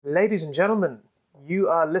Ladies and gentlemen, you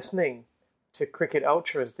are listening to Cricket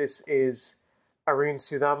Ultras. This is Arun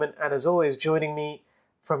Sudhaman, and as always, joining me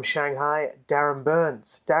from Shanghai, Darren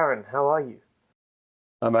Burns. Darren, how are you?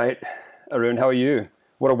 Hi, mate. Arun, how are you?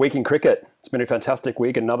 What a week in cricket. It's been a fantastic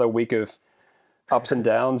week, another week of ups and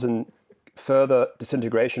downs and further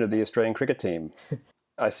disintegration of the Australian cricket team.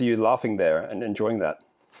 I see you laughing there and enjoying that.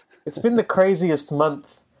 It's been the craziest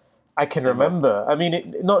month I can remember. I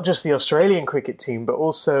mean, not just the Australian cricket team, but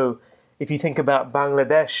also if you think about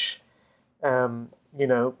Bangladesh, and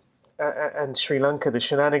Sri Lanka, the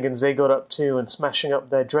shenanigans they got up to and smashing up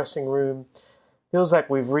their dressing room. Feels like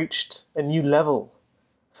we've reached a new level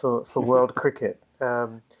for world cricket.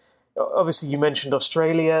 Obviously, you mentioned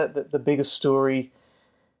Australia, the biggest story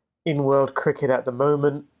in world cricket at the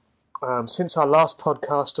moment. Since our last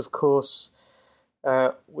podcast, of course,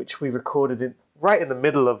 which we recorded right in the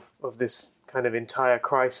middle of this kind of entire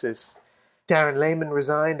crisis, Darren Lehmann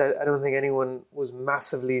resigned. I don't think anyone was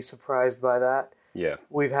massively surprised by that. Yeah.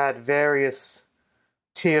 We've had various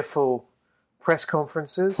tearful press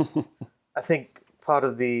conferences. I think part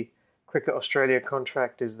of the Cricket Australia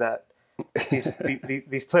contract is that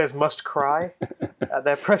these players must cry at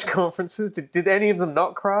their press conferences. Did any of them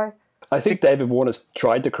not cry? I think David Warner's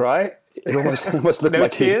tried to cry. It almost looked No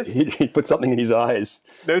like tears? he put something in his eyes.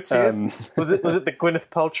 No tears? Was it the Gwyneth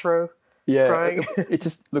Paltrow crying? It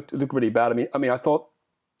just looked really bad. I mean, I thought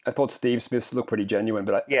Steve Smith's looked pretty genuine,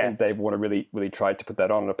 but I think Dave Warner really tried to put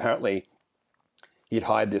that on. And apparently, he'd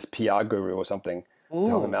hired this PR guru or something to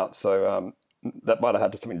help him out. So that might have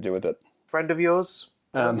had something to do with it. Friend of yours?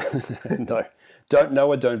 No, don't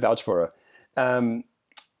know her, don't vouch for her.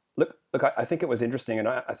 Look, I think it was interesting, and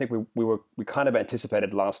I think we kind of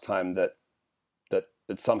anticipated last time that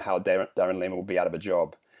somehow Darren Lehmann would be out of a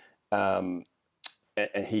job, and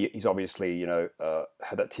he's obviously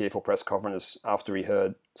had that tearful press conference after he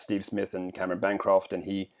heard Steve Smith and Cameron Bancroft, and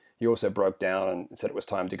he also broke down and said it was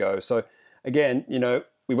time to go. So again,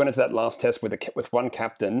 we went into that last test with one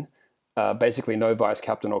captain, basically no vice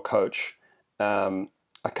captain or coach, a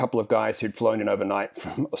couple of guys who'd flown in overnight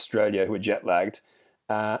from Australia who were jet lagged.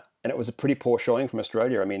 And it was a pretty poor showing from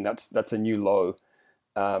Australia. I mean, that's a new low.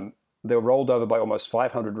 They were rolled over by almost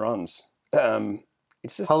 500 runs.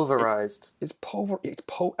 It's just pulverized. It's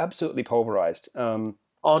absolutely pulverized. On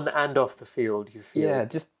and off the field, you feel. Yeah,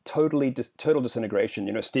 total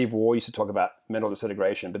disintegration. Steve Waugh used to talk about mental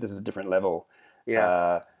disintegration, but this is a different level.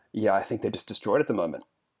 Yeah. I think they're just destroyed at the moment.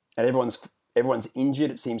 And everyone's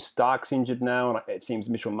injured. It seems Stark's injured now, and it seems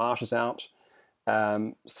Mitchell Marsh is out.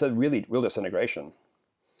 So really, real disintegration.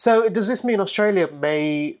 So does this mean Australia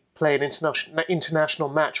may play an international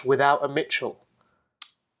match without a Mitchell?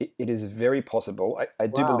 It is very possible. I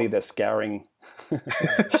do believe they're scouring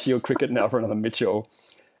Shield cricket now for another Mitchell.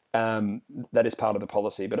 That is part of the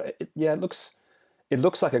policy. But it looks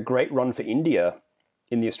like a great run for India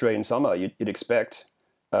in the Australian summer. You'd expect,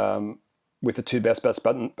 with the two best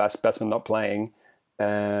batsmen not playing.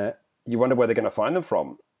 You wonder where they're going to find them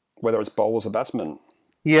from, whether it's bowlers or batsmen.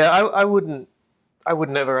 Yeah, I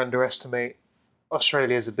wouldn't ever underestimate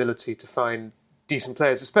Australia's ability to find decent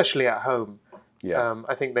players, especially at home. Yeah.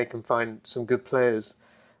 I think they can find some good players.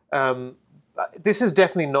 This is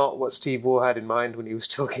definitely not what Steve Waugh had in mind when he was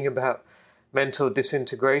talking about mental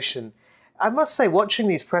disintegration. I must say, watching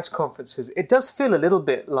these press conferences, it does feel a little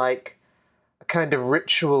bit like a kind of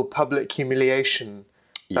ritual public humiliation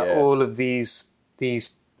that all of these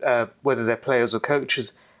whether they're players or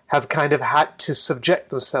coaches, have kind of had to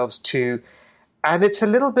subject themselves to. And it's a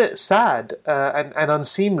little bit sad and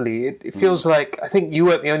unseemly. It feels like, I think you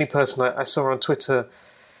weren't the only person I saw on Twitter,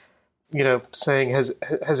 saying,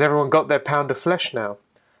 has everyone got their pound of flesh now?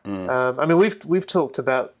 I mean, we've talked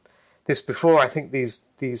about this before. I think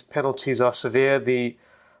these penalties are severe. The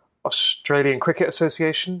Australian Cricket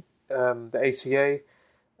Association, the ACA,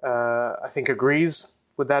 I think agrees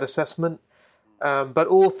with that assessment. But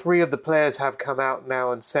all three of the players have come out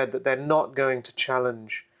now and said that they're not going to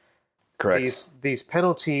challenge these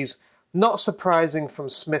penalties. Not surprising from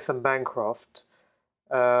Smith and Bancroft,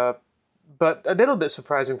 but a little bit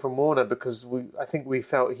surprising from Warner, because I think we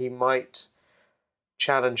felt he might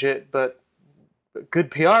challenge it, but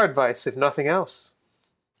good PR advice, if nothing else.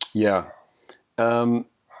 Yeah. I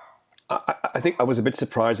think I was a bit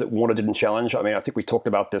surprised that Warner didn't challenge. I mean, I think we talked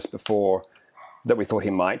about this before, that we thought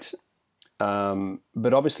he might.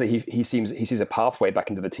 But obviously he sees a pathway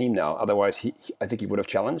back into the team now. Otherwise, I think he would have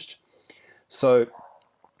challenged. So,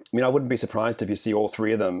 I mean, I wouldn't be surprised if you see all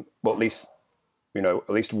three of them, well, at least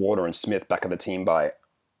Warner and Smith back in the team by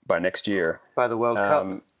next year. By the World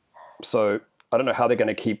Cup. So I don't know how they're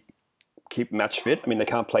going to keep match fit. I mean, they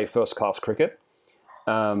can't play first class cricket.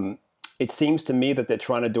 It seems to me that they're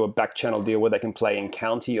trying to do a back channel deal where they can play in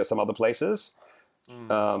county or some other places.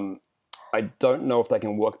 I don't know if they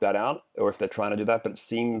can work that out or if they're trying to do that, but it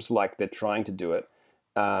seems like they're trying to do it,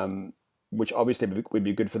 which obviously would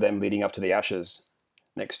be good for them leading up to the Ashes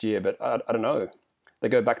next year. But I don't know. They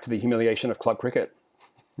go back to the humiliation of club cricket.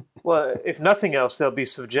 Well, if nothing else, they'll be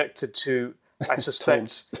subjected to, I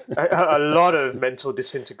suspect, a lot of mental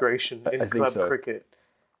disintegration in club cricket.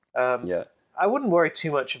 Yeah. I wouldn't worry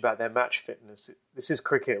too much about their match fitness. This is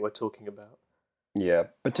cricket we're talking about. Yeah,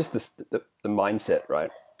 but just the mindset,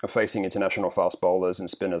 right, of facing international fast bowlers and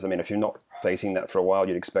spinners. I mean, if you're not facing that for a while,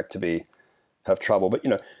 you'd expect to have trouble. But,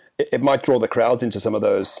 it might draw the crowds into some of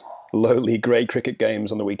those lowly grade cricket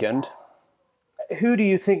games on the weekend. Who do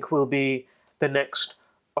you think will be the next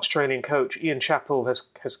Australian coach? Ian Chappell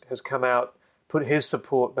has come out, put his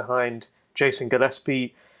support behind Jason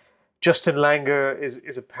Gillespie. Justin Langer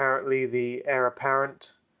is apparently the heir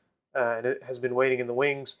apparent, and it has been waiting in the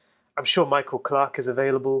wings. I'm sure Michael Clarke is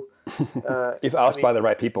available. If asked by the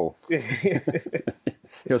right people,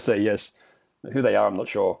 he'll say yes. Who they are, I'm not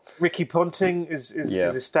sure. Ricky Ponting is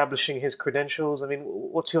establishing his credentials. I mean,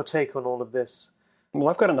 what's your take on all of this? Well,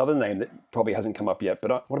 I've got another name that probably hasn't come up yet,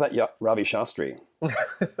 but what about Ravi Shastri?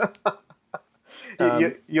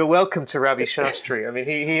 You're welcome to Ravi Shastri. I mean,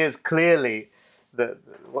 he is clearly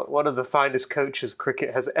one of the finest coaches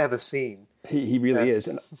cricket has ever seen. He really is.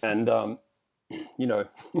 And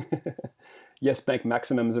yes, bank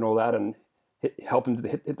maximums and all that, and help him to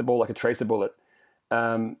hit the ball like a tracer bullet.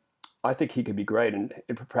 I think he could be great, and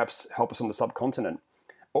it perhaps help us on the subcontinent.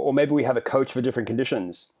 Or maybe we have a coach for different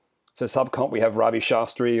conditions. So subcont, we have Ravi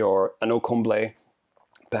Shastri or Anil Kumble.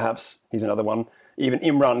 Perhaps he's another one. Even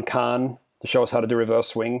Imran Khan to show us how to do reverse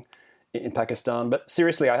swing in Pakistan. But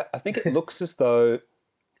seriously, I think it looks as though...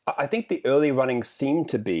 I think the early runnings seem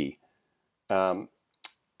to be Alfie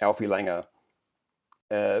Langer.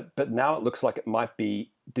 But now it looks like it might be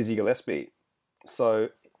Dizzy Gillespie. So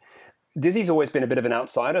Dizzy's always been a bit of an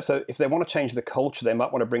outsider. So if they want to change the culture, they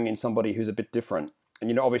might want to bring in somebody who's a bit different.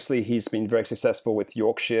 And, obviously he's been very successful with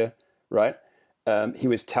Yorkshire, right? He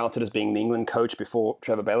was touted as being the England coach before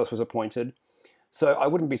Trevor Bayliss was appointed. So I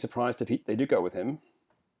wouldn't be surprised if they do go with him.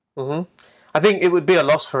 Mm-hmm. I think it would be a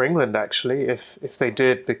loss for England, actually, if they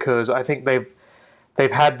did, because I think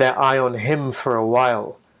they've had their eye on him for a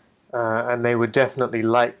while. And they would definitely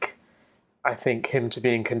like, I think, him to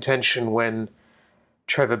be in contention when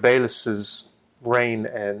Trevor Bayliss's reign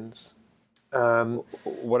ends.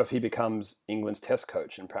 What if he becomes England's test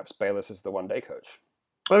coach and perhaps Bayliss is the one-day coach?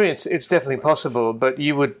 I mean, it's definitely possible, but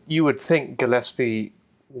you would think Gillespie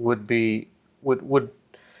would.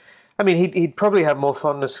 I mean, he'd probably have more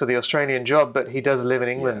fondness for the Australian job, but he does live in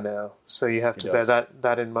England now, so you have to bear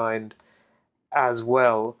that in mind as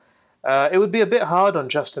well. It would be a bit hard on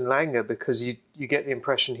Justin Langer because you get the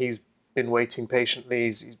impression he's been waiting patiently.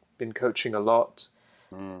 He's been coaching a lot.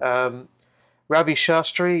 Ravi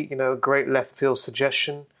Shastri, a great left field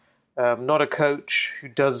suggestion. Not a coach who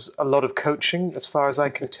does a lot of coaching, as far as I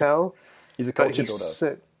can tell. He's a coach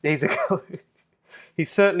builder. He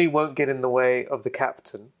certainly won't get in the way of the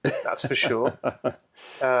captain. That's for sure.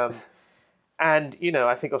 And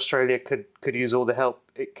I think Australia could use all the help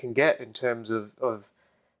it can get in terms of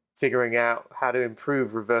figuring out how to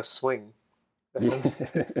improve reverse swing.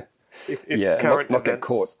 If not get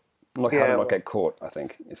caught. How to not get caught, I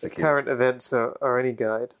think, is the key. Current events are any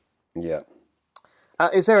guide. Yeah.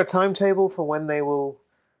 Is there a timetable for when they will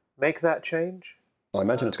make that change? I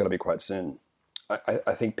imagine it's going to be quite soon.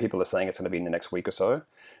 I think people are saying it's going to be in the next week or so.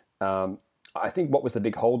 I think what was the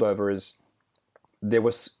big holdover is there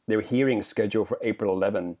were hearings scheduled for April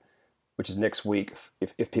 11, which is next week.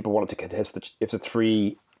 If people wanted to contest if the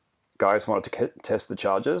three guys wanted to contest the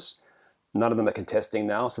charges, none of them are contesting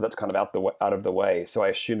now, so that's kind of out of the way. So I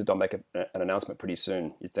assume that they'll make an announcement pretty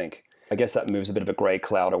soon. You'd think. I guess that moves a bit of a grey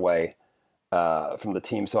cloud away from the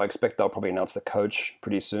team. So I expect they'll probably announce the coach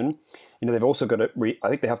pretty soon. They've also got to. I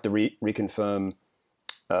think they have to reconfirm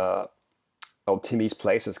old Timmy's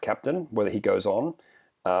place as captain, whether he goes on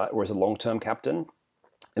or as a long-term captain,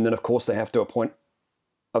 and then of course they have to appoint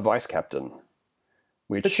a vice captain.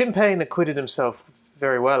 But Tim Payne acquitted himself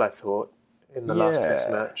very well, I thought, in the last Test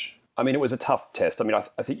match. I mean, it was a tough test. I mean,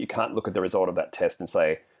 I think you can't look at the result of that test and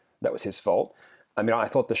say that was his fault. I mean, I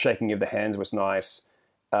thought the shaking of the hands was nice.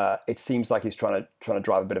 It seems like he's trying to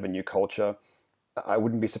drive a bit of a new culture. I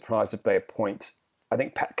wouldn't be surprised if they appoint... I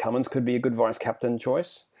think Pat Cummins could be a good vice-captain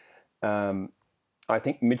choice. I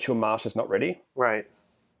think Mitchell Marsh is not ready. Right.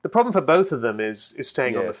 The problem for both of them is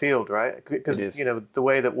staying on the field, right? Because, the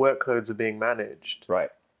way that workloads are being managed. Right.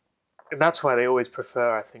 And that's why they always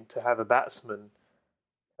prefer, I think, to have a batsman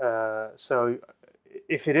So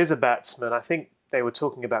if it is a batsman, I think they were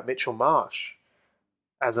talking about Mitchell Marsh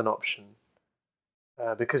as an option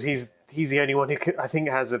because he's the only one who I think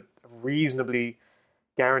has a reasonably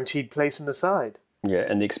guaranteed place in the side. Yeah,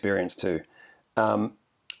 and the experience too.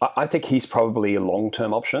 I think he's probably a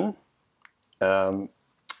long-term option. And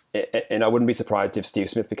I wouldn't be surprised if Steve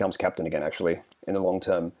Smith becomes captain again, actually, in the long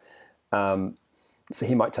term. So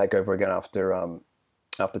he might take over again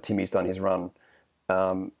after Timmy's done his run.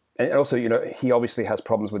 And also, he obviously has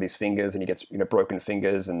problems with his fingers, and he gets broken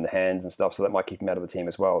fingers and hands and stuff, so that might keep him out of the team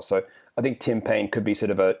as well. So I think Tim Payne could be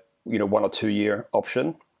sort of a 1 or 2 year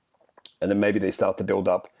option, and then maybe they start to build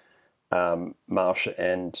up Marsh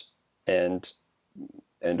and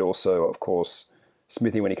also, of course,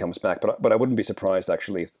 Smithy when he comes back. But I wouldn't be surprised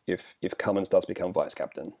actually if Cummins does become vice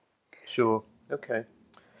captain. Sure. Okay.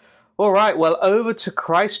 All right. Well, over to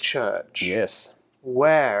Christchurch. Yes.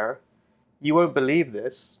 Where, you won't believe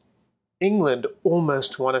this, England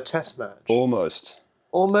almost won a test match. Almost,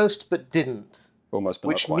 but didn't. Almost, but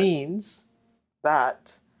which not quite. Means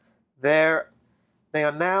that they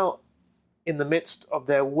are now in the midst of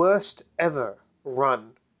their worst ever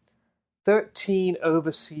run. 13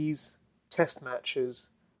 overseas test matches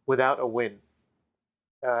without a win.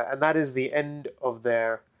 And that is the end of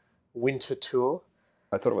their winter tour.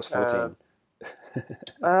 I thought it was 14.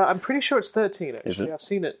 I'm pretty sure it's 13, actually. Is it? I've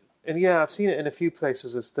seen it. And yeah, I've seen it in a few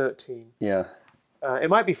places as 13. Yeah. It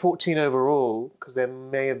might be 14 overall, because there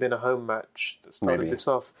may have been a home match that started Maybe. this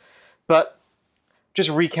off. But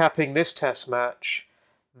just recapping this test match,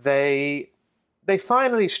 they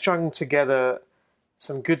finally strung together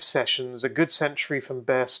some good sessions, a good century from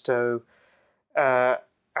Bairstow,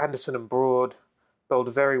 Anderson and Broad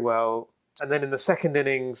bowled very well. And then in the second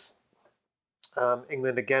innings,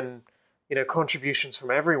 England again, contributions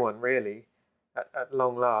from everyone really at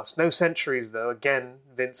long last. No centuries though. Again,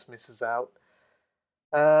 Vince misses out.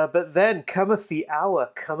 But then cometh the hour,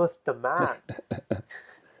 cometh the man.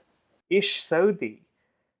 Ish Sodhi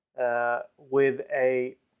with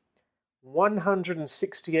a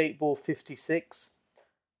 168 ball 56,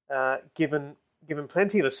 given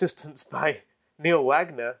plenty of assistance by Neil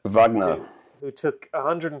Wagner, who took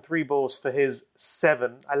 103 balls for his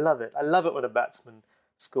 7. I love it. I love it when a batsman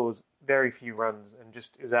scores very few runs and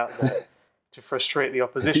just is out there to frustrate the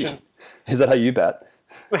opposition. Is that how you bat?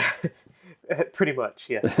 Pretty much,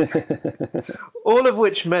 yes. All of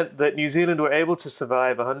which meant that New Zealand were able to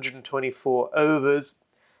survive 124 overs,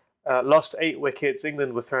 lost 8 wickets.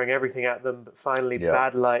 England were throwing everything at them, but finally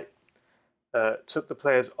bad light took the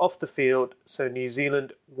players off the field. So New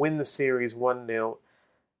Zealand win the series 1-0,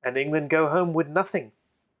 and England go home with nothing.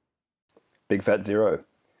 Big fat 0.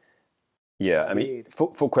 Yeah, I mean,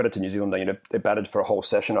 full credit to New Zealand. They batted for a whole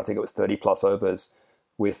session. I think it was 30 plus overs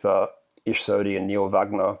with Ish Sodhi and Neil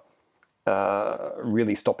Wagner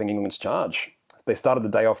really stopping England's charge. They started the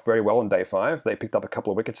day off very well on day 5. They picked up a couple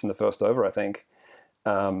of wickets in the first over, I think.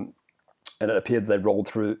 And it appeared they rolled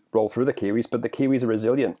through the Kiwis, but the Kiwis are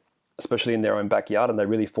resilient, especially in their own backyard, and they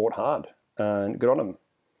really fought hard. And good on them.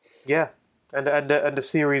 Yeah, and a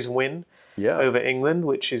series win over England,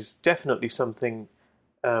 which is definitely something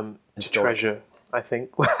to treasure, I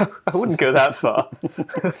think. I wouldn't go that far.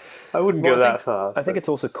 I think it's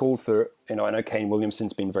also cool for, I know Kane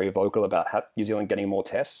Williamson's been very vocal about New Zealand getting more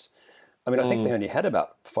tests. I mean, I think they only had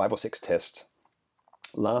about 5 or 6 tests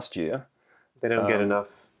last year. They don't get enough.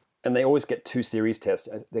 And they always get 2 series tests.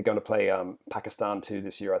 They're going to play Pakistan 2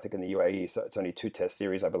 this year, I think, in the UAE. So it's only 2 test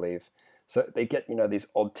series, I believe. So they get, these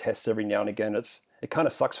odd tests every now and again. It kind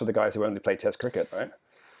of sucks for the guys who only play test cricket, right?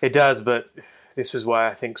 It does, but this is why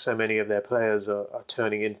I think so many of their players are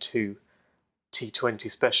turning into T20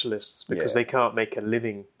 specialists, because they can't make a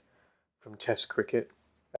living from test cricket.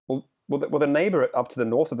 Well, the neighbour up to the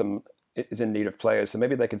north of them is in need of players, so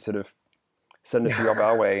maybe they could sort of send a few up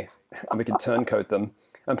our way and we could turncoat them.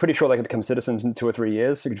 I'm pretty sure they could become citizens in 2 or 3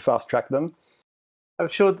 years. We could fast track them. I'm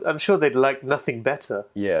sure they'd like nothing better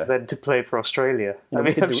than to play for Australia.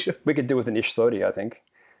 We could do with an Ish Sodhi, I think.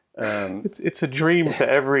 It's a dream for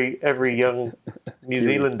every young New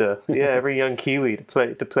Zealander, every young Kiwi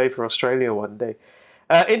to play for Australia one day.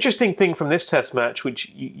 Interesting thing from this test match, which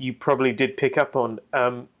you probably did pick up on,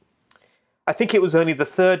 I think it was only the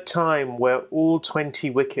 3rd time where all 20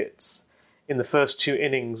 wickets in the first 2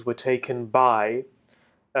 innings were taken by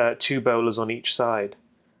 2 bowlers on each side.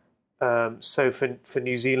 So for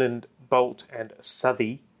New Zealand, Bolt and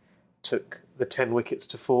Sodhi took the 10 wickets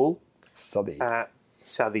to fall. Sodhi.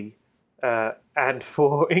 And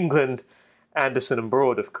for England, Anderson and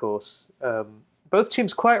Broad, of course. Both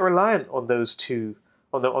teams quite reliant on those two,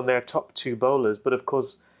 on their top 2 bowlers. But of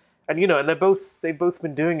course, And and they've both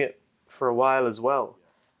been doing it for a while as well.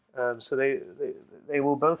 So they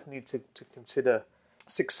will both need to consider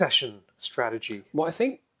succession strategy. Well, I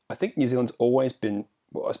think New Zealand's always been,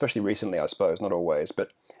 well, especially recently, I suppose, not always,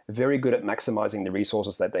 but very good at maximising the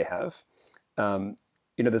resources that they have.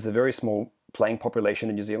 There's a very small playing population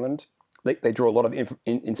in New Zealand. They draw a lot of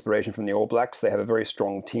inspiration from the All Blacks. They have a very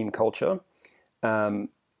strong team culture, and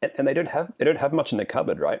they don't have much in their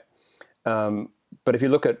cupboard, right? But if you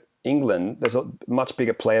look at England, there's a much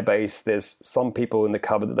bigger player base. There's some people in the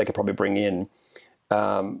cupboard that they could probably bring in.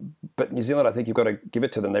 But New Zealand, I think you've got to give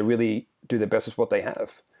it to them. They really do their best with what they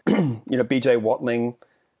have. BJ Watling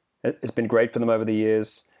has been great for them over the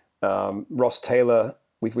years. Ross Taylor,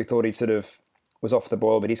 we thought he sort of was off the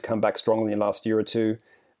boil, but he's come back strongly in the last year or two.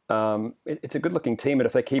 It's a good-looking team, and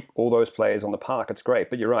if they keep all those players on the park, it's great.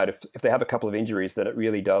 But you're right, if they have a couple of injuries, then it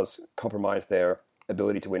really does compromise their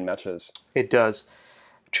ability to win matches. It does.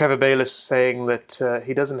 Trevor Bayliss saying that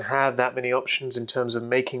he doesn't have that many options in terms of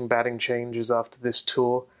making batting changes after this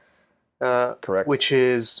tour. Correct. Which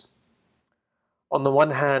is, on the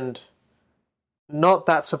one hand, not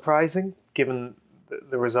that surprising, given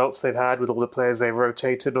the results they've had with all the players they've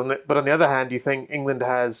rotated on it. But on the other hand, you think England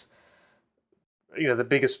has, the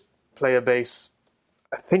biggest player base,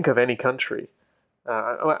 I think, of any country.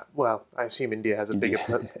 Well, I assume India has a bigger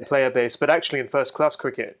player base, but actually in first-class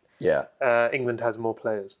cricket, England has more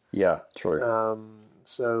players. Yeah, true.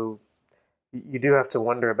 So you do have to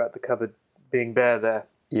wonder about the cupboard being bare there.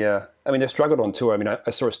 Yeah, I mean, they've struggled on tour. I mean,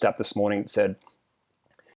 I saw a stat this morning that said,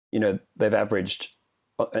 they've averaged,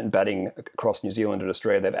 in batting across New Zealand and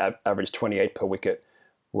Australia, they've averaged 28 per wicket,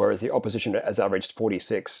 whereas the opposition has averaged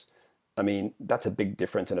 46. I mean, that's a big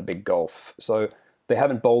difference and a big gulf. So they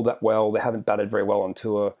haven't bowled that well. They haven't batted very well on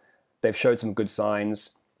tour. They've showed some good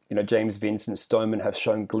signs. James Vince and Stoneman have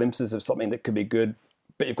shown glimpses of something that could be good,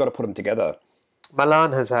 but you've got to put them together.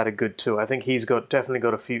 Malan has had a good tour. I think he's definitely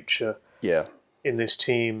got a future. Yeah. In this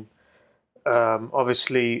team.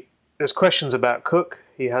 Obviously, there's questions about Cook.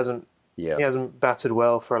 He hasn't batted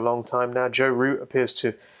well for a long time now. Joe Root appears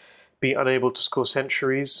to be unable to score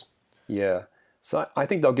centuries. Yeah. So I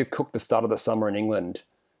think they'll give Cook the start of the summer in England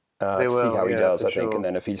to see how he does, I think. Sure. And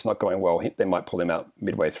then if he's not going well, they might pull him out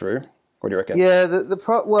midway through. What do you reckon? Yeah,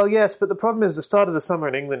 well, yes, but the problem is the start of the summer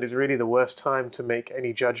in England is really the worst time to make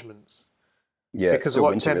any judgments. Yeah, because it's still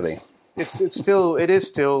winter, really.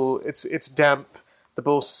 It's damp. The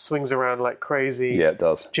ball swings around like crazy. Yeah, it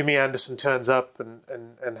does. Jimmy Anderson turns up and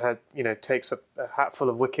takes a hatful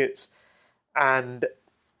of wickets, and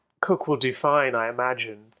Cook will do fine, I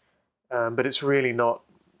imagine. But it's really not,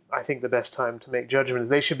 I think, the best time to make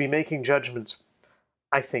judgments. They should be making judgments,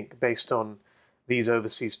 I think, based on these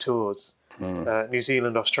overseas tours, New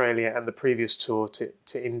Zealand, Australia, and the previous tour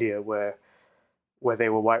to India, where they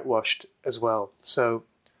were whitewashed as well. So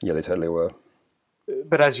yeah, they totally were.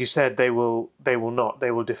 But as you said, they will not.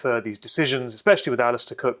 They will defer these decisions, especially with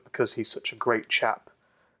Alistair Cook, because he's such a great chap.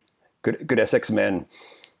 Good Essex man.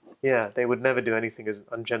 Yeah, they would never do anything as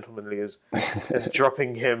ungentlemanly as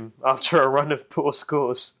dropping him after a run of poor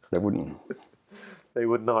scores. They wouldn't. They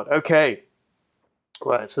would not. Okay.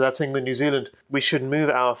 Right, so that's England, New Zealand. We should move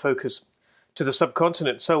our focus to the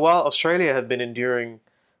subcontinent. So while Australia have been enduring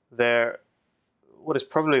what is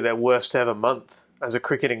probably their worst ever month as a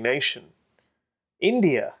cricketing nation,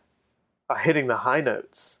 India are hitting the high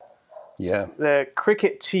notes. Yeah. Their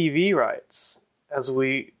cricket TV rights, as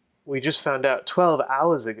we just found out 12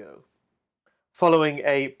 hours ago, following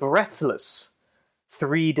a breathless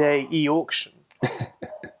 3-day e-auction,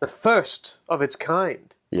 the first of its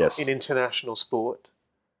kind in international sport,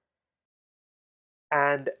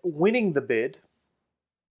 and winning the bid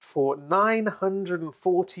for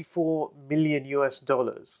 $944 million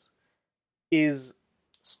is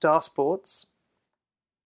Star Sports,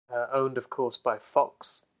 owned, of course, by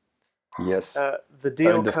Fox. Yes. The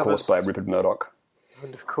deal owned, of course, by Rupert Murdoch.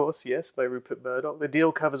 And of course, yes, by Rupert Murdoch. The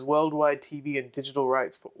deal covers worldwide TV and digital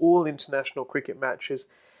rights for all international cricket matches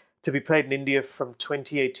to be played in India from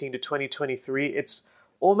 2018 to 2023. It's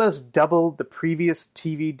almost double the previous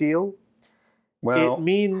TV deal. Well, it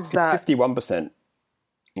means it's 51%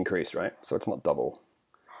 increase, right? So it's not double.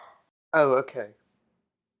 Oh, okay.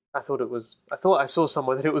 I thought I saw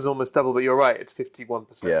somewhere that it was almost double, but you're right, it's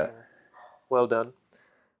 51%. Yeah. Well done.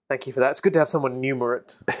 Thank you for that. It's good to have someone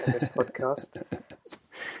numerate on this podcast.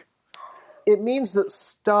 It means that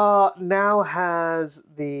Star now has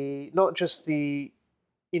not just the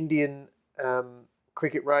Indian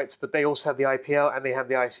cricket rights, but they also have the IPL and they have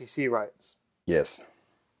the ICC rights. Yes.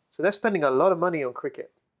 So they're spending a lot of money on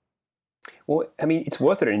cricket. Well, I mean, it's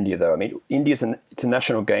worth it in India, though. I mean, it's a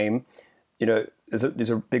national game. there's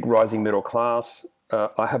a big rising middle class.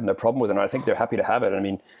 I have no problem with it. And I think they're happy to have it. I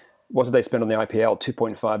mean, what did they spend on the IPL?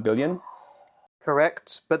 2.5 billion.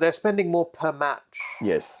 Correct, but they're spending more per match.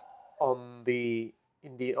 Yes. On these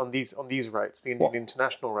rights, the Indian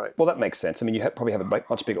international rights. Well, that makes sense. I mean, you probably have a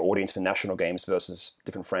much bigger audience for national games versus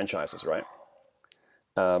different franchises, right?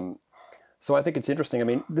 So I think it's interesting. I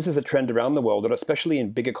mean, this is a trend around the world, and especially in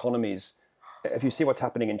big economies. If you see what's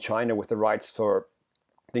happening in China with the rights for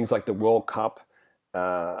things like the World Cup,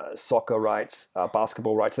 soccer rights,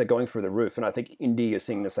 basketball rights, they're going through the roof. And I think India is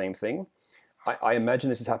seeing the same thing. I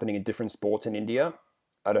imagine this is happening in different sports in India.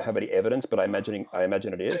 I don't have any evidence, but I imagine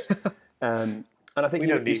it is. And I think we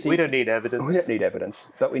don't need evidence. We don't need evidence,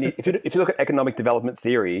 but we need. If you look at economic development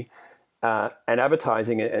theory and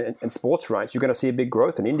advertising and sports rights, you're going to see a big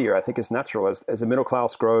growth in India. I think it's natural as the middle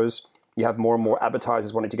class grows. You have more and more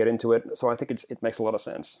advertisers wanting to get into it. So I think it makes a lot of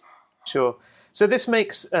sense. Sure. So this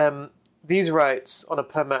makes these rights on a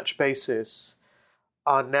per match basis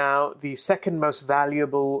are now the second most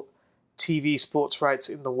valuable TV sports rights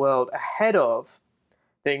in the world, ahead of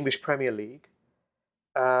the English Premier League,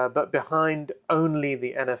 but behind only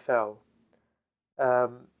the NFL.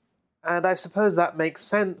 And I suppose that makes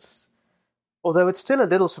sense, although it's still a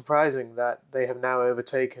little surprising that they have now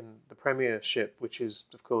overtaken the Premiership, which is,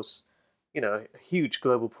 of course, a huge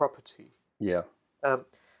global property. Yeah.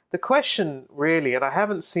 The question really, and I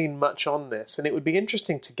haven't seen much on this, and it would be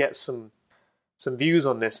interesting to get some views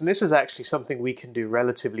on this, and this is actually something we can do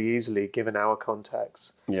relatively easily given our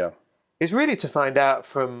contacts. Yeah. Is really to find out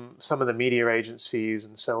from some of the media agencies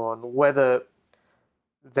and so on whether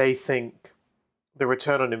they think the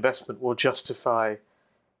return on investment will justify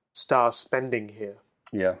Star's spending here.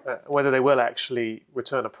 Yeah. Whether they will actually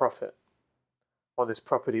return a profit on this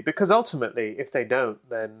property. Because ultimately, if they don't,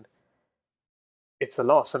 then it's a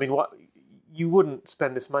loss. I mean, you wouldn't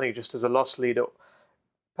spend this money just as a loss leader,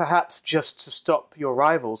 perhaps just to stop your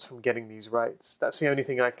rivals from getting these rights. That's the only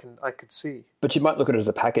thing I could see. But you might look at it as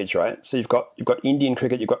a package, right? So you've got Indian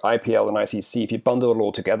cricket, you've got IPL and ICC. If you bundle it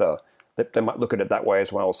all together, they might look at it that way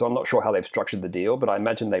as well. So I'm not sure how they've structured the deal, but I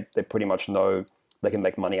imagine they pretty much know they can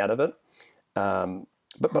make money out of it.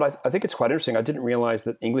 But I think it's quite interesting. I didn't realize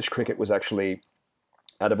that English cricket was actually,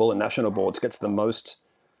 out of all the national boards, gets the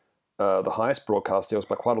highest broadcast deals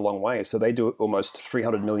by quite a long way. So they do almost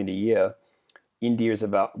 300 million a year. India is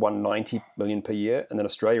about 190 million per year, and then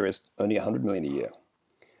Australia is only 100 million a year.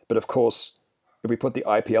 But of course, if we put the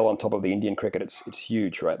IPL on top of the Indian cricket, it's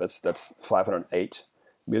huge, right? That's 508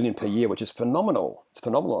 million per year, which is phenomenal. It's a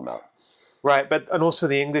phenomenal amount. Right, and also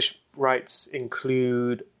the English rights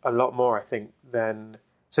include a lot more, I think, than...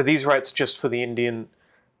 So these rights are just for the Indian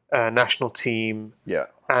national team, yeah,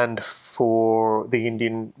 and for the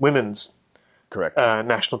Indian women's correct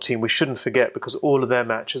national team. We shouldn't forget, because all of their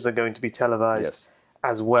matches are going to be televised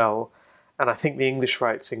as well. And I think the English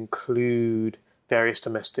rights include various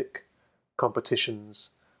domestic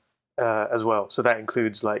competitions as well. So that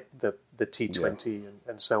includes like the T20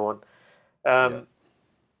 and so on.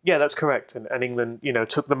 Yeah, that's correct. And England,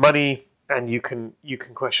 took the money, and you can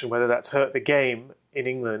question whether that's hurt the game in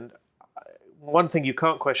England. One thing you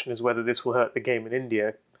can't question is whether this will hurt the game in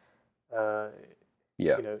India.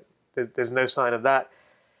 There's no sign of that.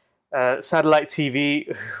 Satellite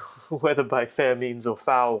TV, whether by fair means or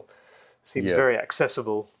foul, seems very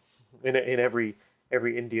accessible in every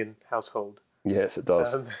every Indian household. Yes, it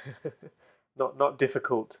does. Not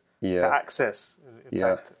difficult to access. In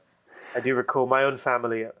fact, I do recall my own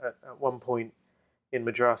family at one point in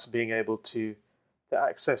Madras being able to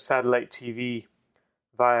access satellite TV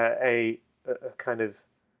via a kind of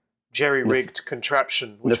jerry-rigged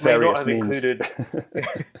contraption, which may not have included,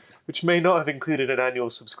 which may not have included an annual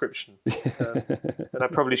subscription. And I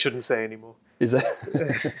probably shouldn't say anymore. Is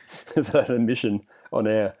that an admission on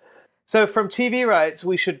air? So from TV rights,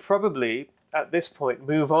 we should probably, at this point,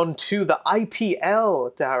 move on to the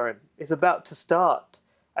IPL, Darren. Is about to start,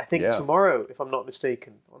 I think, tomorrow, if I'm not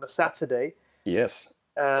mistaken, on a Saturday. Yes,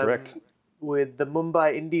 correct. With the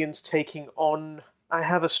Mumbai Indians taking on, I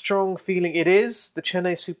have a strong feeling it is the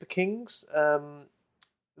Chennai Super Kings.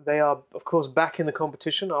 They are, of course, back in the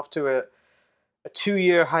competition after a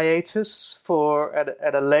 2-year hiatus for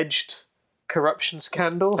an alleged corruption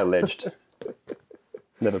scandal. Alleged.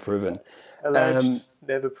 Never proven. Alleged,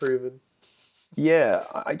 never proven. Yeah,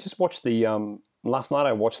 I just watched last night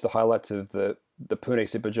I watched the highlights of the Pune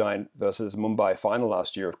Supergiant versus Mumbai final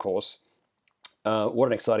last year, of course. What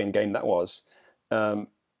an exciting game that was.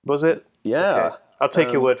 Was it? Yeah. Okay. I'll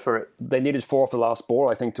take your word for it. They needed 4 off the last ball,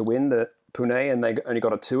 I think, to win the Pune, and they only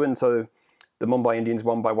got a 2, and so the Mumbai Indians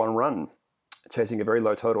won by 1 run, chasing a very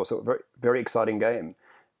low total. So very, very exciting game.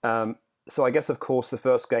 So I guess, of course, the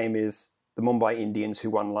first game is the Mumbai Indians, who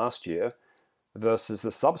won last year, versus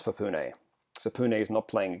the subs for Pune. So Pune is not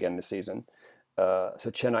playing again this season. So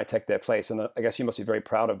Chennai take their place, and I guess you must be very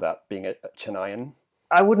proud of that, being a Chennaian.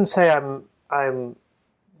 I wouldn't say I'm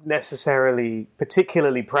necessarily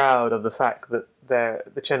particularly proud of the fact that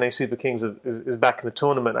the Chennai Super Kings is back in the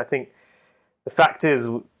tournament. I think the fact is,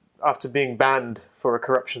 after being banned for a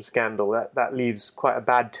corruption scandal, that leaves quite a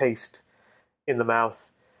bad taste in the mouth.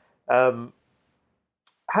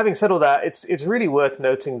 Having said all that, it's really worth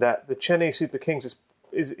noting that the Chennai Super Kings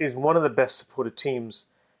is one of the best supported teams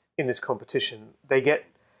in this competition. They get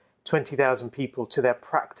 20,000 people to their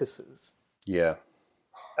practices. Yeah.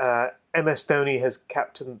 MS Dhoni has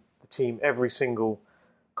captained the team every single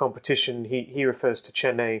competition. He refers to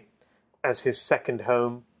Chennai as his second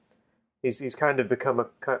home. He's kind of become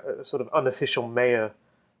a sort of unofficial mayor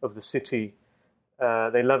of the city.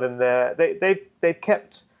 They love him there. They've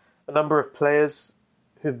kept a number of players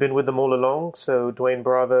who've been with them all along. So Dwayne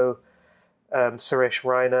Bravo, Suresh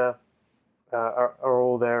Raina are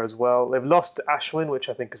all there as well. They've lost Ashwin, which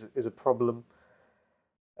I think is a problem.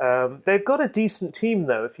 They've got a decent team,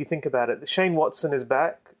 though, if you think about it. Shane Watson is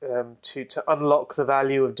back to unlock the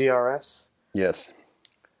value of DRS. Yes.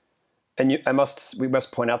 And we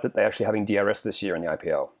must point out that they're actually having DRS this year in the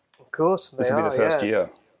IPL. Of course, this will be the first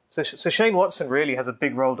year. So Shane Watson really has a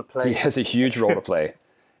big role to play. He has a huge role to play.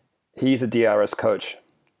 He's a DRS coach.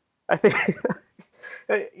 I think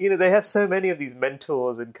they have so many of these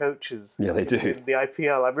mentors and coaches. Yeah, they do. In the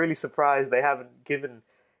IPL, I'm really surprised they haven't given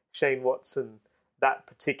Shane Watson that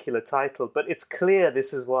particular title. But it's clear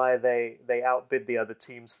this is why they outbid the other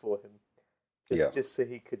teams for him, just so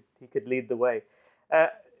he could lead the way.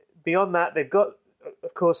 Beyond that, they've got,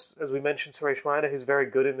 of course, as we mentioned, Suresh Raina, who's very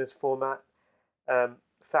good in this format.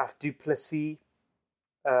 Faf du Plessis,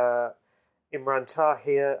 Imran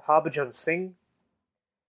Tahir, Harbhajan Singh,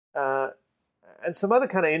 and some other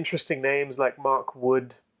kind of interesting names like Mark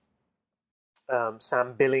Wood,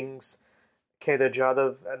 Sam Billings, Kedar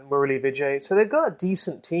Jadhav, and Murali Vijay. So they've got a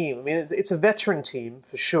decent team. I mean, it's a veteran team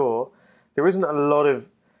for sure. There isn't a lot of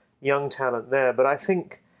young talent there, but I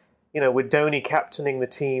think, with Dhoni captaining the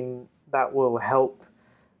team, that will help.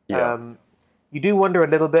 Yeah. You do wonder a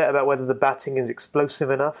little bit about whether the batting is explosive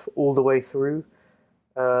enough all the way through.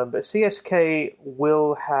 But CSK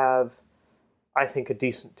will have, I think, a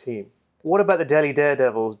decent team. What about the Delhi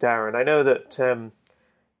Daredevils, Darren? I know that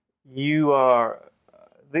you are...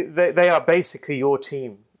 They are basically your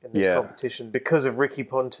team in this competition because of Ricky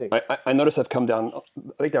Ponting. I noticed they've come down.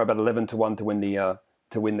 I think they're about 11-1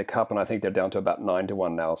 to win the cup, and I think they're down to about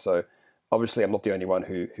 9-1 now. So obviously, I'm not the only one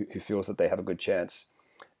who feels that they have a good chance.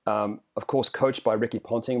 Of course, coached by Ricky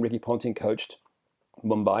Ponting. Ricky Ponting coached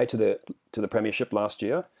Mumbai to the Premiership last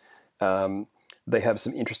year. They have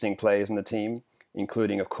some interesting players in the team,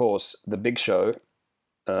 including, of course, the big show,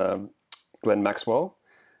 Glenn Maxwell.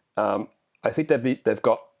 I think they've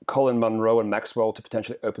got Colin Munro and Maxwell to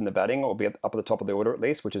potentially open the batting or be up at the top of the order at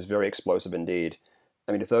least, which is very explosive indeed.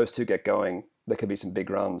 I mean, if those two get going, there could be some big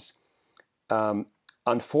runs.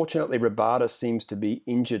 Unfortunately, Rabada seems to be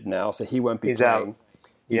injured now, so he won't be playing.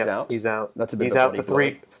 He's out. He's out. That's a bit. He's out for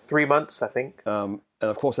three months, I think. And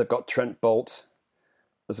of course, they've got Trent Boult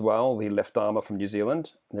as well, the left armour from New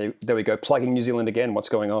Zealand. There we go, plugging New Zealand again. What's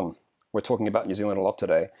going on? We're talking about New Zealand a lot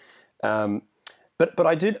today. But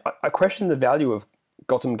I question the value of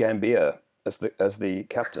Gautam Gambhir as the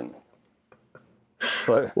captain.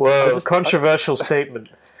 So controversial statement.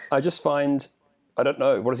 I just find, I don't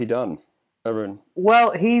know, what has he done, Arun?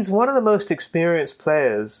 Well, he's one of the most experienced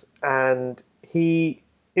players, and he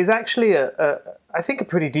is actually I think a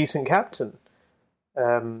pretty decent captain.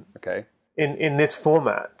 Okay. In this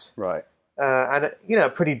format, right? And a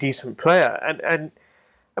pretty decent player, and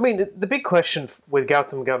I mean the big question with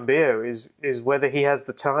Gautam Gambhir is whether he has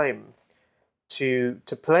the time to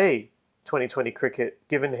play 2020 cricket,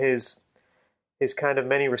 given his kind of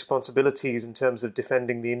many responsibilities in terms of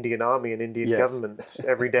defending the Indian Army and Indian government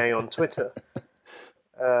every day on Twitter.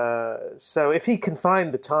 So if he can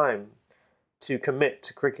find the time to commit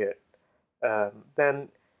to cricket, then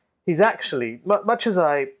he's actually, much as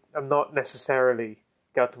I am not necessarily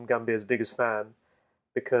Gautam Gambhir's biggest fan,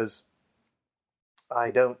 because I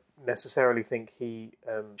don't necessarily think he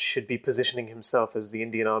should be positioning himself as the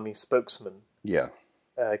Indian Army spokesman. Yeah.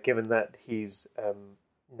 Given that he's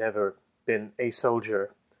never been a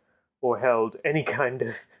soldier or held any kind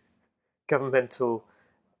of governmental,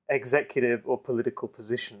 executive or political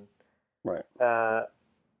position. Right.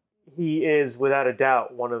 He is, without a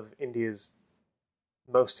doubt, one of India's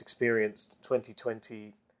most experienced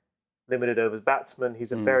 2020 limited overs batsmen.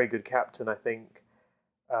 He's a very good captain, I think.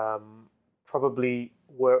 probably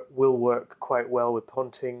will work quite well with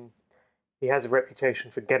Ponting. He has a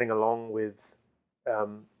reputation for getting along with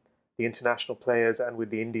the international players and with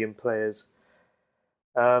the Indian players.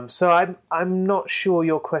 So I'm not sure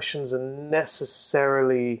your questions are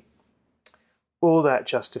necessarily all that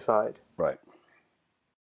justified. Right.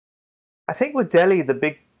 I think with Delhi, the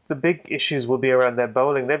big issues will be around their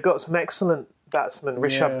bowling. They've got some excellent batsmen,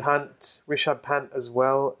 Rishabh Pant as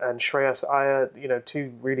well, and Shreyas Iyer.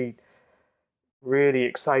 Two really, really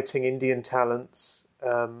exciting Indian talents.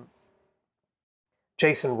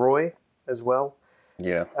 Jason Roy as well.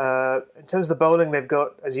 Yeah. In terms of the bowling, they've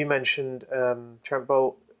got, as you mentioned, Trent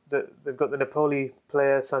Bolt. They've got the Nepali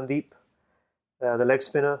player Sandeep, the leg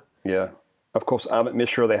spinner. Yeah. Of course, Amit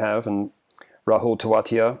Mishra they have, and Rahul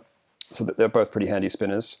Tewatia. So they're both pretty handy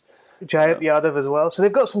spinners. Jayat Yadav as well. So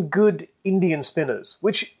they've got some good Indian spinners,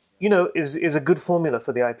 which, is a good formula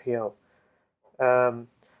for the IPL.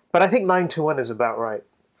 But I think 9-1 is about right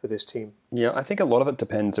for this team. Yeah, I think a lot of it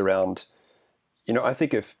depends around, I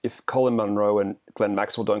think if Colin Munro and Glenn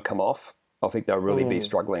Maxwell don't come off, I think they'll really be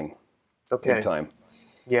struggling big time.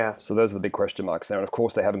 Yeah. So those are the big question marks there. And of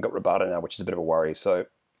course, they haven't got Rabada now, which is a bit of a worry. So,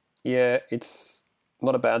 yeah, it's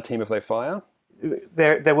not a bad team if they fire.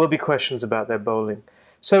 There will be questions about their bowling.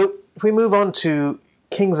 So if we move on to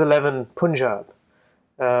Kings 11 Punjab,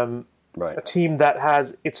 right, a team that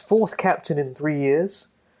has its fourth captain in 3 years,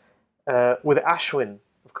 with Ashwin,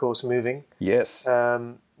 of course, moving. Yes.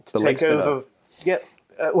 To the take leg spinner. over. Yeah.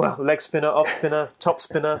 Leg spinner, off spinner, top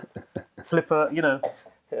spinner, flipper.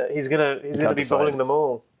 He's gonna be bowling them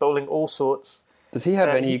all, bowling all sorts. Does he have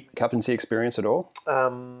any captaincy experience at all?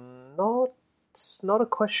 Not a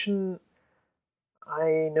question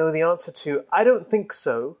I know the answer to. I don't think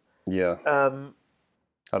so. Yeah. I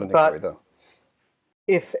don't think so either.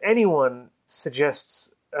 If anyone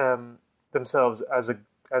suggests themselves as a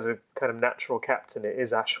kind of natural captain, it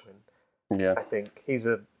is Ashwin. Yeah. I think he's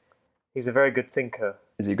a very good thinker.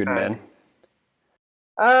 Is he a good man?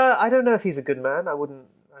 I don't know if he's a good man. I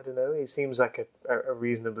don't know. He seems like a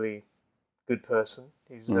reasonably good person.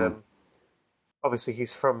 He's obviously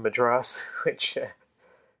he's from Madras, which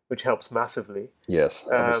helps massively. Yes,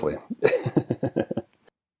 obviously.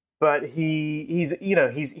 But he's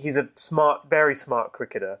a smart, very smart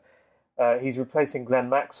cricketer. He's replacing Glenn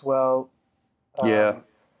Maxwell. Yeah.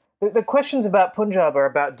 The questions about Punjab are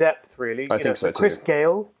about depth, really. I think so too. Chris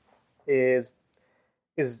Gale is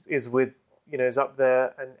with is up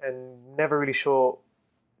there and never really sure.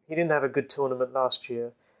 He didn't have a good tournament last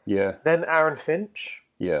year. Yeah. Then Aaron Finch.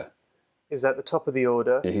 Yeah. Is at the top of the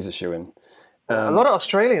order. Yeah, he's a shoo-in. A lot of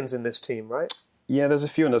Australians in this team, right? Yeah, there's a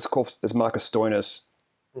few, and there's Marcus Stoinis,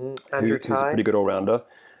 Andrew who's a pretty good all-rounder.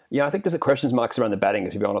 Yeah, I think there's a questions marks around the batting,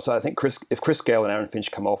 to be honest. I think if Chris Gale and Aaron Finch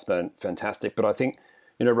come off, then fantastic. But I think,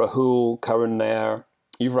 Rahul, Karan Nair,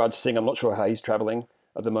 Yuvraj Singh, I'm not sure how he's travelling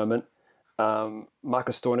at the moment.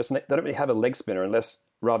 Marcus Stoinis, and they don't really have a leg spinner unless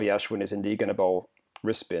Ravi Ashwin is indeed going to bowl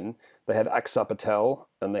wrist spin. They have Axar Patel,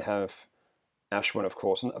 and they have Ashwin, of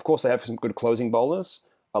course. And, of course, they have some good closing bowlers.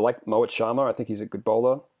 I like Mohit Sharma. I think he's a good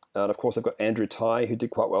bowler. And, of course, they've got Andrew Tye, who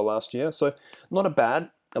did quite well last year. So not a bad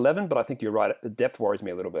 11, but I think you're right. The depth worries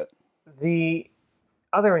me a little bit. The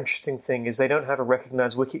other interesting thing is they don't have a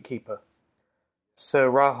recognised wicketkeeper. So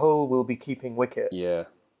Rahul will be keeping wicket. Yeah.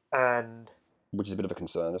 And which is a bit of a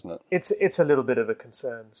concern, isn't it? It's a little bit of a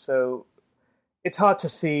concern. So it's hard to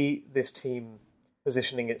see this team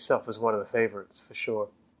positioning itself as one of the favourites, for sure.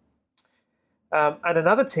 And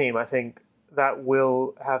another team, I think, that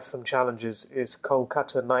will have some challenges is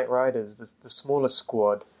Kolkata Knight Riders, the smallest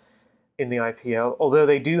squad in the IPL. Although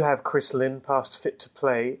they do have Chris Lynn past fit to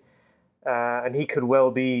play, and he could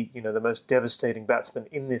well be, the most devastating batsman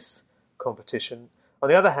in this competition. On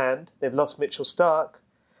the other hand, they've lost Mitchell Starc,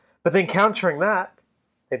 but then countering that,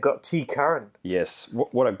 they've got T. Curran. Yes,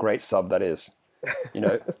 what a great sub that is.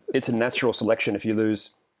 It's a natural selection. If you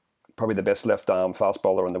lose probably the best left-arm fast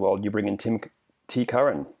bowler in the world, you bring in T.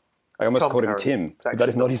 Curran. I almost called him Tim. But that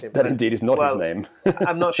is not his. That indeed is not his name.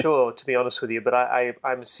 I'm not sure, to be honest with you, but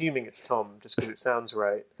I'm assuming it's Tom, just because it sounds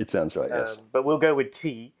right. It sounds right, yes. But we'll go with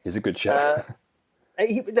T. He's a good chap.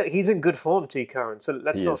 He's in good form, T. Curran. So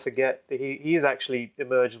let's not forget that he has actually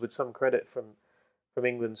emerged with some credit from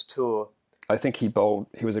England's tour. I think he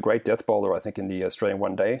was a great death bowler, I think, in the Australian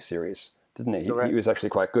One Day series, didn't he? He was actually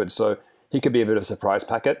quite good. So he could be a bit of a surprise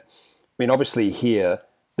packet. I mean, obviously here,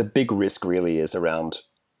 the big risk really is around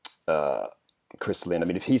Chris Lynn. I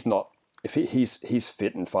mean, if he's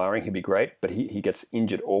fit and firing, he'd be great, but he gets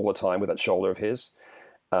injured all the time with that shoulder of his.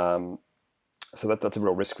 So that's a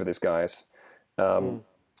real risk for these guys.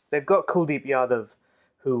 They've got Kuldeep Yadav,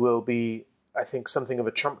 who will be I think, something of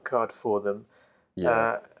a trump card for them.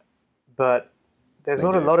 Yeah, But there's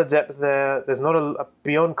not a lot of depth there. There's not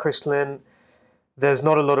beyond Chris Lynn. There's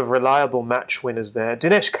not a lot of reliable match winners there.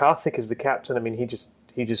 Dinesh Karthik is the captain. I mean, he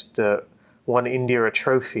just won India a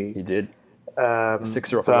trophy. he did. A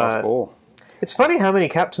sixer off the last ball. It's funny how many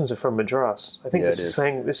captains are from Madras. I think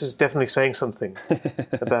this is definitely saying something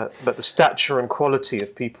about the stature and quality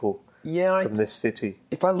of people from this city.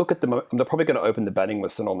 If I look at them, they're probably going to open the batting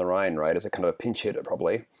with Sunil Narayan, right, as a kind of a pinch hitter,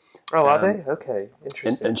 probably. Oh, are they? Okay,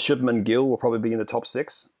 interesting. And Shubman Gill will probably be in the top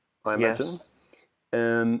 6, I imagine.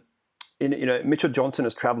 Yes. Mitchell Johnson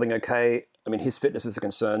is travelling okay. I mean, his fitness is a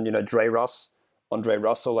concern. Andre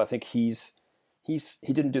Russell, I think he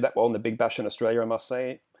didn't do that well in the Big Bash in Australia, I must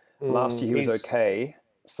say. Last year he was okay.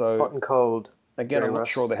 So hot and cold. Again, I'm not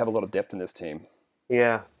sure they have a lot of depth in this team.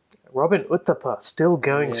 Yeah. Robin Uthappa still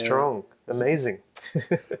going strong. Amazing.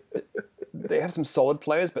 They have some solid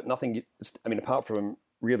players, but nothing. I mean, apart from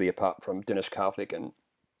Dinesh Karthik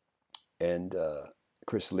and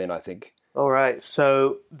Chris Lynn, I think. All right.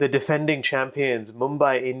 So the defending champions,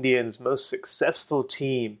 Mumbai Indians, most successful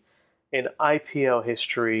team in IPL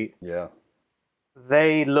history. Yeah.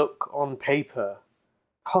 They look on paper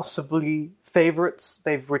possibly favourites.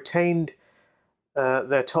 They've retained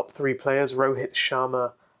their top 3 players, Rohit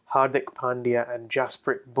Sharma, Hardik Pandya and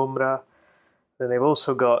Jasprit Bumrah. Then they've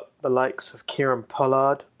also got the likes of Kieran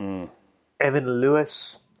Pollard, Evan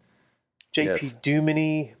Lewis, JP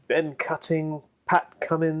Duminy, Ben Cutting, Pat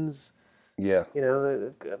Cummins. Yeah.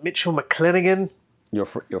 Mitchell McClenaghan. Your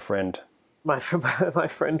friend. My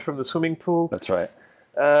friend from the swimming pool. That's right.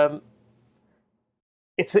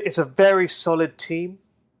 It's a very solid team.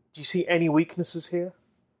 Do you see any weaknesses here?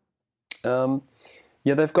 Yeah,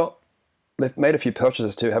 they've made a few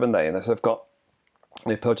purchases too, haven't they? And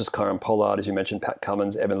they've purchased Kieran Pollard, as you mentioned, Pat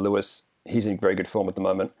Cummins, Evan Lewis. He's in very good form at the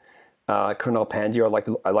moment. Krunal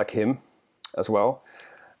Pandya, I like him as well.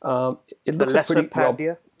 It looks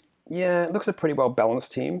a pretty well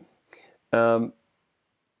balanced team. The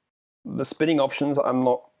spinning options, I'm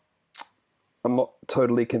not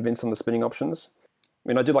totally convinced on the spinning options. I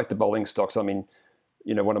mean, I do like the bowling stocks. I mean,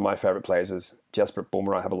 one of my favourite players is Jasprit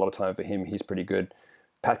Bumrah. I have a lot of time for him. He's pretty good.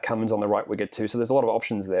 Pat Cummins on the right wicket too. So there's a lot of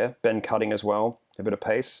options there. Ben Cutting as well, a bit of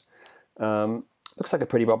pace. Looks like a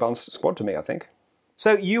pretty well-balanced squad to me, I think.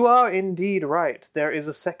 So you are indeed right. There is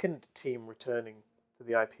a second team returning to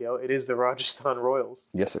the IPL. It is the Rajasthan Royals.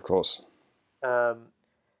 Yes, of course. I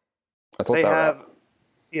thought they were.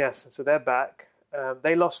 Yes, so they're back.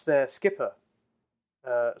 They lost their skipper,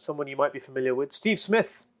 someone you might be familiar with, Steve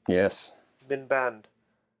Smith. Yes. Has been banned.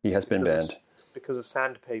 He has been banned. Because of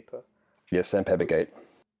sandpaper. Yes, Sandpaper Gate.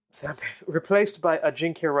 Replaced by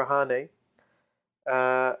Ajinkya Rahane.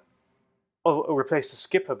 Replaced a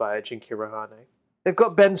skipper by Ajinkya Rahane. They've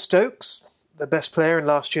got Ben Stokes, the best player in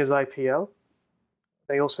last year's IPL.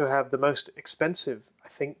 They also have the most expensive, I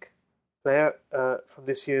think, player from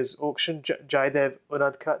this year's auction, Jaidev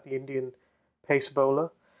Unadkat, the Indian pace bowler.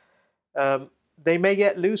 They may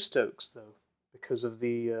yet lose Stokes, though, because of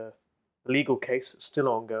the legal case that's still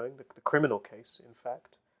ongoing, the criminal case, in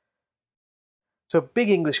fact. So a big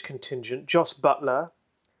English contingent, Jos Buttler,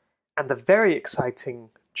 and the very exciting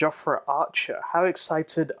Jofra Archer. How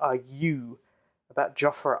excited are you about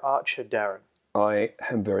Jofra Archer, Darren? I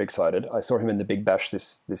am very excited. I saw him in the Big Bash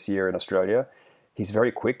this year in Australia. He's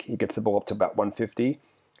very quick. He gets the ball up to about 150.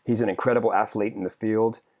 He's an incredible athlete in the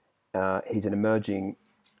field. He's an emerging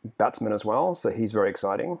batsman as well, so he's very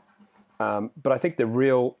exciting. But I think the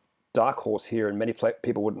real dark horse here, and many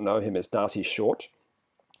people wouldn't know him, is Darcy Short.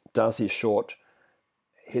 Darcy Short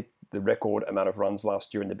hit the record amount of runs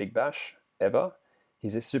last year in the Big Bash ever.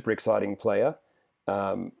 He's a super exciting player.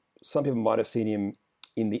 Some people might have seen him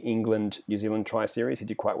in the England-New Zealand tri-series. He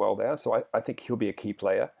did quite well there, so I think he'll be a key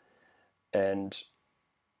player. And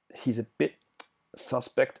he's a bit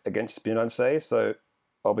suspect against spin, I'd say, so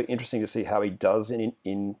it'll be interesting to see how he does in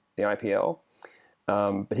the IPL.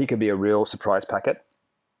 But he could be a real surprise packet.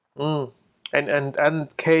 And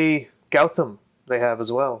K. Gautam they have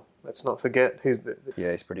as well. Let's not forget who's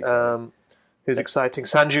he's pretty exciting. Who's exciting?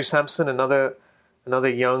 Sanju Samson, another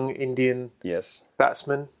young Indian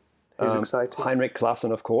batsman who's exciting. Heinrich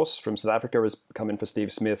Klaassen, of course, from South Africa, has come in for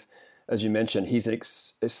Steve Smith. As you mentioned, he's a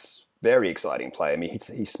very exciting player. I mean,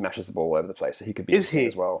 he smashes the ball all over the place, so he could be interesting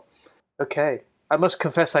as well. Okay. I must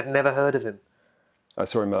confess I'd never heard of him. I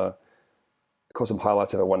saw him caught some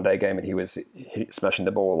highlights of a one-day game, and he was smashing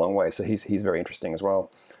the ball a long way, so he's very interesting as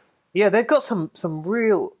well. Yeah, they've got some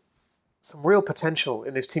real potential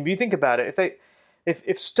in this team. If you think about it,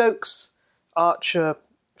 if Stokes, Archer,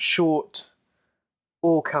 Short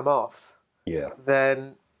all come off,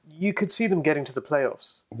 then you could see them getting to the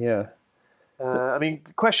playoffs. Yeah. I mean,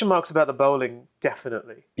 question marks about the bowling,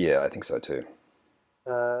 definitely. Yeah, I think so too.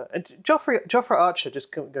 And Jofra Archer,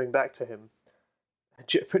 just going back to him.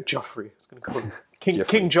 Joffrey, I was going to call him King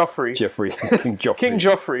Joffrey. King Joffrey. King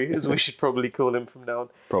Joffrey, as we should probably call him from now on.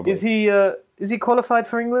 Probably. Is he qualified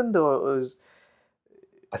for England or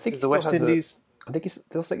I think the West Indies? I think he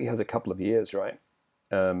still has a couple of years, right?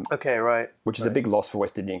 Okay, right. Which is a big loss for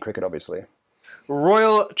West Indian cricket, obviously.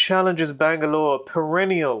 Royal Challengers Bangalore,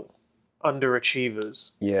 perennial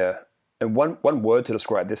underachievers. Yeah, and one word to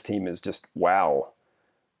describe this team is just wow.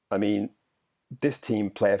 I mean, this team,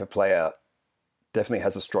 player for player, definitely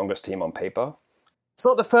has the strongest team on paper. It's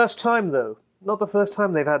not the first time, though. Not the first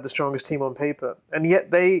time they've had the strongest team on paper. And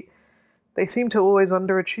yet they seem to always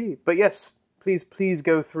underachieve. But yes, please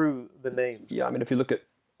go through the names. Yeah, I mean, if you look at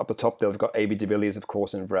up the top, they've got AB de Villiers, of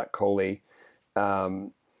course, and Virat Kohli,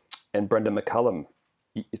 and Brendan McCullum,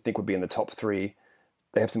 you think would be in the top three.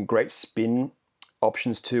 They have some great spin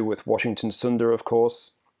options too, with Washington Sundar, of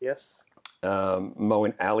course. Yes.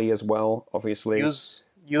 Moeen Ali as well, obviously. Use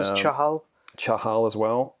Chahal. Chahal as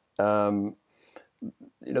well.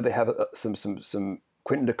 They have some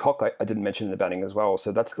Quinton de Kock. I didn't mention in the batting as well.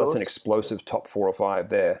 So that's an explosive top 4 or 5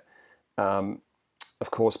 there. Of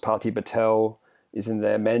course, Parthy Patel is in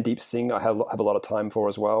there. Mandeep Singh, I have a lot of time for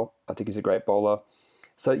as well. I think he's a great bowler.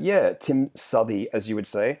 So yeah, Tim Southey, as you would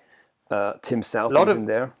say. Tim Southey's in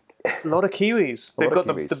there. A lot of Kiwis. They've got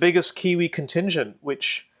the biggest Kiwi contingent,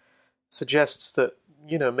 which suggests that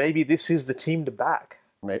maybe this is the team to back.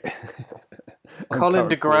 Colin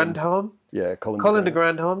de Grandhomme. Yeah, Colin de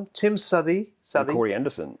Grandhomme, Tim Southey, and Corey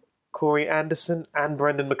Anderson, and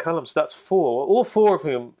Brendan McCullum. So that's 4. All 4 of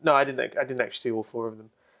whom. No, I didn't actually see all 4 of them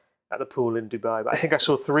at the pool in Dubai, but I think I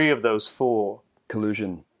saw 3 of those 4.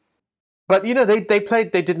 Collusion. But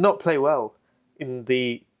they did not play well in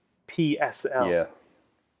the PSL. Yeah.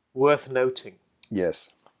 Worth noting.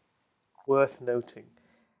 Yes. Worth noting.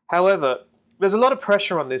 However, there's a lot of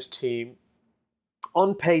pressure on this team.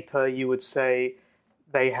 On paper, you would say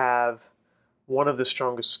they have one of the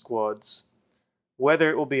strongest squads. Whether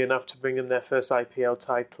it will be enough to bring them their first IPL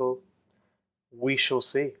title, we shall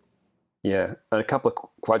see. Yeah, and a couple of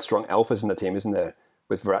quite strong alphas in the team, isn't there?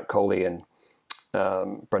 With Virat Kohli and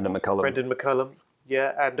Brendan McCullum.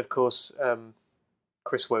 Yeah, and of course,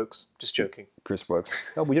 Chris Woakes. Just joking. Chris Woakes.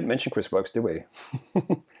 Oh, we didn't mention Chris Woakes, did we?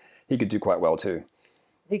 He could do quite well too.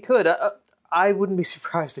 He could. I wouldn't be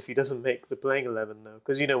surprised if he doesn't make the playing 11, though.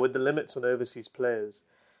 Because, with the limits on overseas players.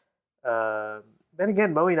 Then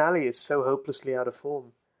again, Moeen Ali is so hopelessly out of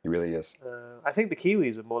form. He really is. I think the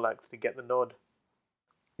Kiwis are more likely to get the nod.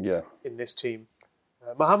 Yeah. In this team.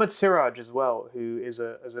 Mohammad Siraj as well, who is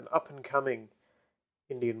an up-and-coming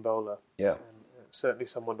Indian bowler. Yeah. And certainly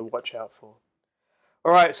someone to watch out for.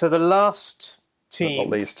 All right, so the last team.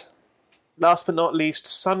 Last but not least,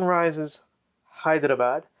 Sunrisers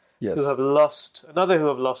Hyderabad. Yes. Who have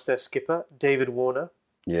lost their skipper, David Warner.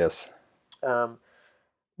 Yes.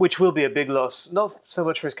 Which will be a big loss, not so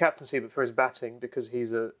much for his captaincy, but for his batting, because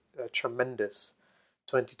he's a tremendous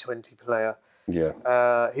 2020 player.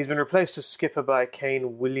 Yeah. He's been replaced as skipper by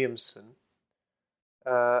Kane Williamson.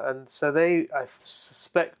 And so they, I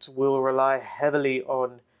suspect, will rely heavily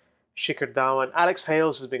on Shikhar Dhawan. Alex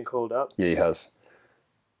Hales has been called up. Yeah, he has.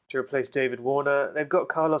 To replace David Warner. They've got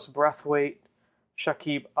Carlos Brathwaite,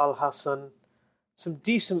 Shakib Al Hassan, some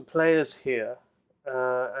decent players here,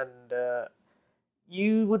 and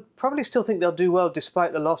you would probably still think they'll do well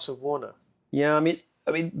despite the loss of Warner. Yeah, I mean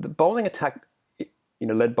the bowling attack,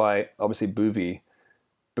 led by obviously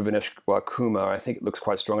Bhuvaneshwar Kumar, I think it looks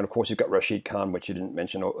quite strong, and of course you've got Rashid Khan, which you didn't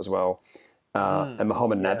mention as well, and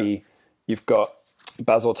Mohammad Nabi. You've got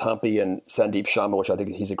Basil Tampi and Sandeep Sharma, which I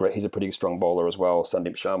think he's a pretty strong bowler as well.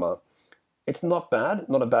 Sandeep Sharma. It's not bad,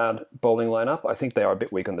 not a bad bowling lineup. I think they are a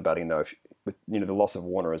bit weak on the batting though. The loss of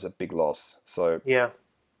Warner is a big loss. So yeah,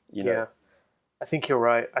 I think you're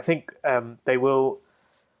right. I think they will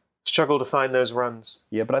struggle to find those runs.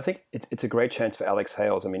 Yeah, but I think it's a great chance for Alex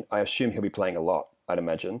Hales. I mean, I assume he'll be playing a lot. I'd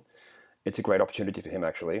imagine it's a great opportunity for him.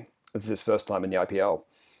 Actually, this is his first time in the IPL.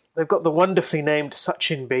 They've got the wonderfully named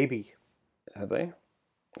Sachin Baby. Have they?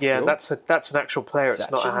 Yeah, that's an actual player. It's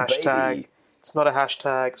not a hashtag. Baby. It's not a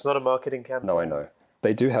hashtag. It's not a marketing campaign. No, I know.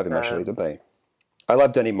 They do have him actually, don't they? I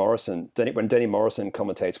love Denny Morrison. When Denny Morrison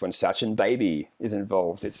commentates when Sachin Baby is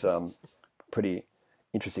involved, it's pretty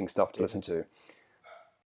interesting stuff to listen to.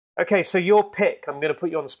 Okay, so your pick. I'm going to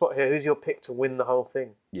put you on the spot here. Who's your pick to win the whole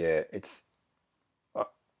thing? Yeah, it's.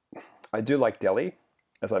 I do like Delhi,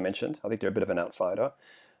 as I mentioned. I think they're a bit of an outsider.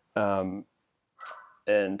 And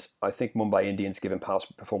I think Mumbai Indians, given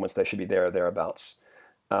past performance, they should be there or thereabouts.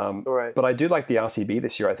 Right. But I do like the RCB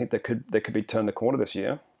this year. I think they could be turn the corner this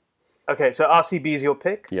year. Okay, so RCB is your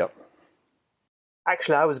pick? Yep.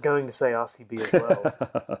 Actually, I was going to say RCB as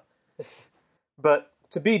well. But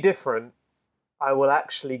to be different, I will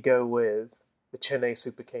actually go with the Chennai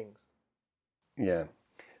Super Kings. Yeah.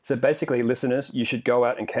 So basically, listeners, you should go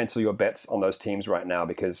out and cancel your bets on those teams right now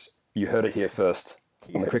because you heard it here first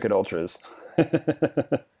on the Cricket Ultras.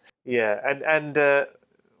 Yeah, and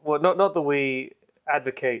well, not that we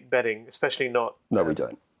advocate betting, especially not. No, we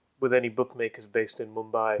don't. With any bookmakers based in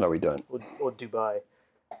Mumbai. No, we don't. Or Dubai.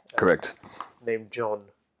 Correct. Named John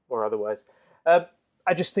or otherwise.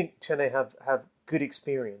 I just think Chennai have good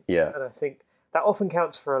experience. Yeah. And I think that often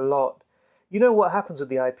counts for a lot. You know what happens with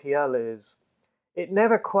the IPL is it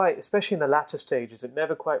never quite, especially in the latter stages, it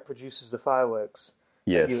never quite produces the fireworks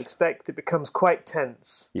that you expect. It becomes quite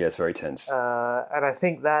tense. Yeah, it's very tense. And I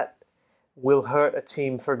think that will hurt a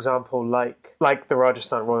team, for example, like the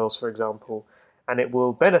Rajasthan Royals, for example, and it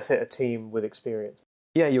will benefit a team with experience.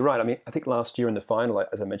 Yeah, you're right. I mean, I think last year in the final,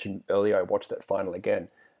 as I mentioned earlier, I watched that final again.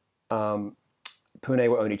 Pune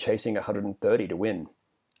were only chasing 130 to win.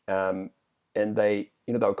 And they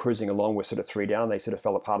were cruising along with sort of 3 down. They sort of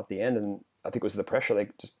fell apart at the end. And I think it was the pressure. They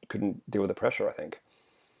just couldn't deal with the pressure, I think.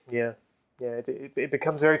 Yeah. It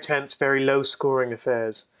becomes very tense, very low-scoring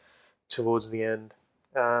affairs towards the end.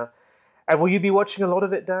 And will you be watching a lot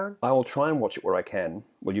of it, Darren? I will try and watch it where I can.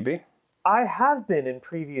 Will you be? I have been in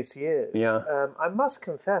previous years. Yeah. I must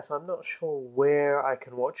confess, I'm not sure where I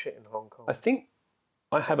can watch it in Hong Kong. I think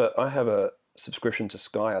I have a subscription to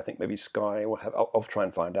Sky. I think maybe Sky will have. I'll try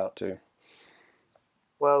and find out too.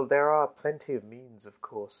 Well, there are plenty of means, of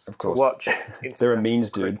course. To watch. There are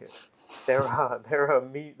means, dude. There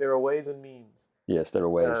are ways and means. Yes, there are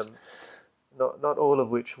ways. Not all of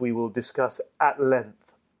which we will discuss at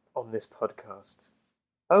length on this podcast.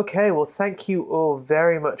 Okay, well, thank you all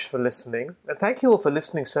very much for listening, and thank you all for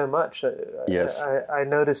listening so much. Yes, I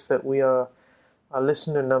noticed that our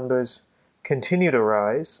listener numbers continue to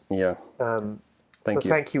rise. Yeah.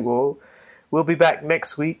 Thank you all. We'll be back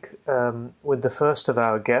next week with the first of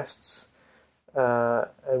our guests, and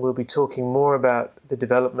we'll be talking more about the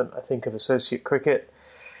development, I think, of associate cricket.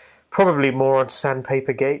 Probably more on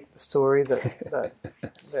Sandpaper Gate, the story that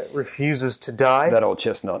refuses to die. That old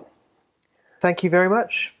chestnut. Thank you very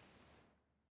much.